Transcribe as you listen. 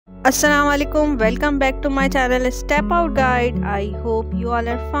Assalamualaikum, welcome back to my channel Step Out Guide. I hope you all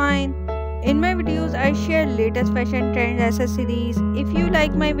are fine. In my videos I share latest fashion trends, accessories. If you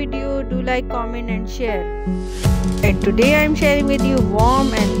like my video, do like, comment and share. And today I am sharing with you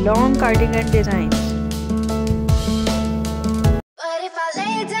warm and long cardigan designs. But if I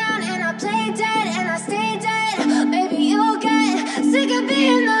lay down and I play dead and I stay dead, maybe you'll get sick of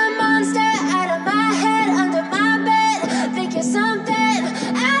being the monster out of my head, under my bed. Think you're something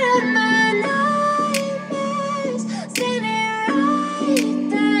out of my nightmares, standing right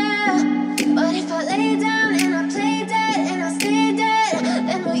there. But if I lay down and I play dead and I stay dead,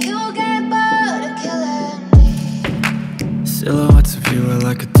 then will you get bored of killing me? Silhouettes of you are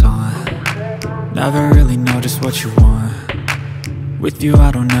like a taunt. Never really know just what you want. With you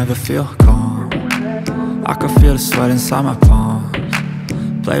I don't ever feel calm. I can feel the sweat inside my palms.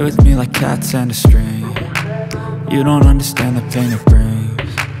 Play with me like cats and a string. You don't understand the pain it brings.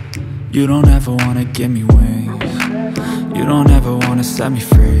 You don't ever wanna give me wings. You don't ever wanna set me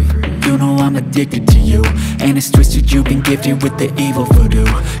free. You know I'm addicted to you, and it's twisted, you've been gifted with the evil voodoo.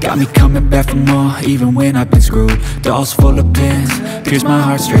 Got me coming back for more, even when I've been screwed. Dolls full of pins, pierce my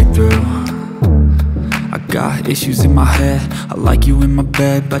heart straight through. I got issues in my head, I like you in my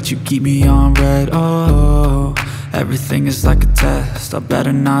bed, but you keep me on red. Oh, everything is like a test. I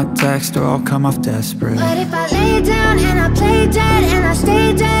better not text or I'll come off desperate. But if I lay down and I play dead and I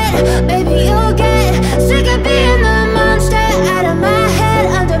stay dead, maybe you'll get sick of being the monster out of my head,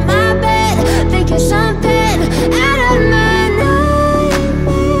 under my bed. Think you're something out of my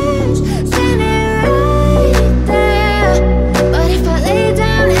nightmares, standing right there. But if I lay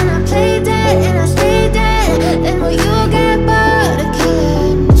down and I play dead and I stay dead, then will you get bored of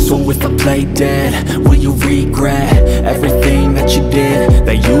killing me? So if I play dead, will you regret everything that you did,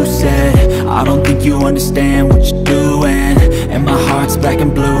 that you said? I don't think you understand what you're doing, and my heart's black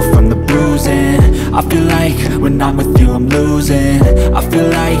and blue from the bruising. I feel like when I'm with you I'm losing. I feel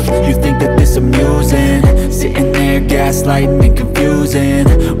like you think that this amusing, sitting there gaslighting and confusing.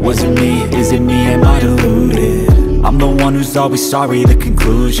 Was it me? Is it me? Am I deluded? I'm the one who's always sorry, the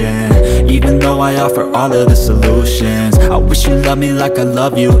conclusion, even though I offer all of the solutions. I wish you loved me like I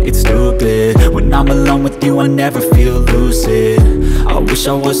love you, it's stupid. When I'm alone with you I never feel lucid. I wish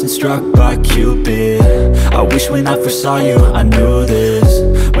I wasn't struck by Cupid. I wish when I first saw you I knew this.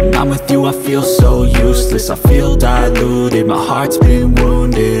 When I'm with you I feel so useless, I feel diluted, my heart's been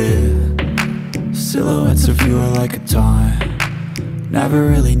wounded. Silhouettes of you are like a taunt. Never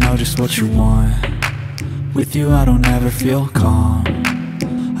really know just what you want. With you I don't ever feel calm.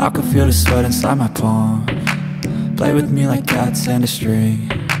 I can feel the sweat inside my palms. Play with me like cats and a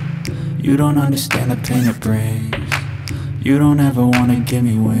string. You don't understand the pain it brings. You don't ever wanna give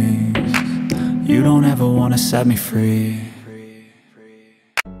me wings. You don't ever wanna set me free.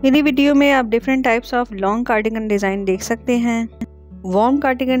 मेरी video में आप different types of long cardigan design देख सकते हैं। Warm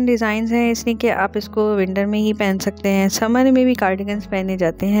cardigan designs हैं, इसलिए कि आप इसको विंटर में ही पहन सकते हैं। समर में भी कार्डिगन्स पहने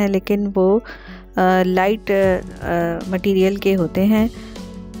जाते हैं, लेकिन वो लाइट मटेरियल के होते हैं।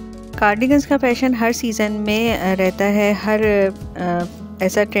 कार्डिगन्स का फैशन हर सीज़न में रहता है। हर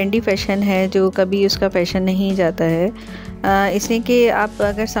ऐसा ट्रेंडी फैशन है जो कभी उसका फैशन नहीं जाता है, इसलिए कि आप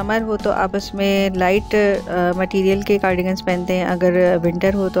अगर समर हो तो आप उसमें लाइट मटेरियल के कार्डिगन्स पहनते हैं, अगर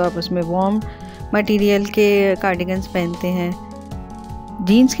विंटर हो तो आप उसमें वार्म मटेरियल के कार्डिगन्स पहनते हैं।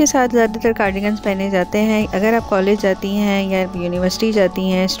 जीन्स के साथ ज़्यादातर कार्डिगन्स पहने जाते हैं। अगर आप कॉलेज जाती हैं या यूनिवर्सिटी जाती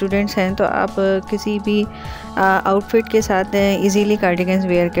हैं, स्टूडेंट्स हैं, तो आप किसी भी आउटफिट के साथ इजीली कार्डिगन्स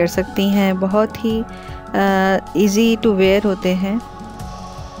वेयर कर सकती हैं। बहुत ही इजी टू वेयर होते हैं,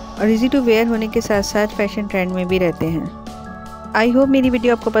 और इजी टू वेयर होने के साथ साथ फैशन ट्रेंड में भी रहते हैं। आई होप मेरी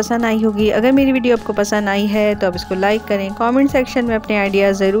वीडियो आपको पसंद आई होगी। अगर मेरी वीडियो आपको पसंद आई है तो आप इसको लाइक करें, कमेंट सेक्शन में अपने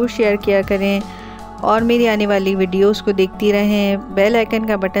आइडियाज़ ज़रूर शेयर किया करें, और मेरी आने वाली वीडियोस को देखती रहें। बेल आइकन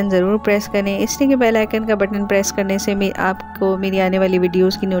का बटन ज़रूर प्रेस करें, इसलिए कि बेल आइकन का बटन प्रेस करने से आपको मेरी आने वाली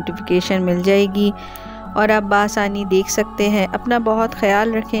वीडियोस की नोटिफिकेशन मिल जाएगी और आप बासानी देख सकते हैं। अपना बहुत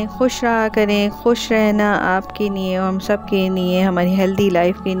ख्याल रखें, खुश रहा करें। खुश रहना आपके लिए, हम सब के लिए, हमारी हेल्दी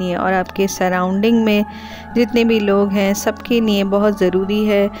लाइफ के लिए और आपके सराउंडिंग में जितने भी लोग हैं सबके लिए बहुत ज़रूरी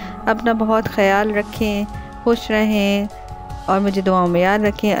है। अपना बहुत ख्याल रखें, खुश रहें और मुझे दुआओं में याद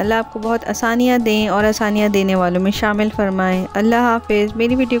रखें। अल्लाह आपको बहुत आसानियाँ दें और आसानियाँ देने वालों में शामिल फरमाएं। अल्लाह हाफ़िज़।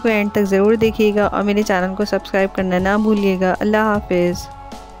 मेरी वीडियो को एंड तक ज़रूर देखिएगा और मेरे चैनल को सब्सक्राइब करना ना भूलिएगा। अल्लाह हाफ़िज़।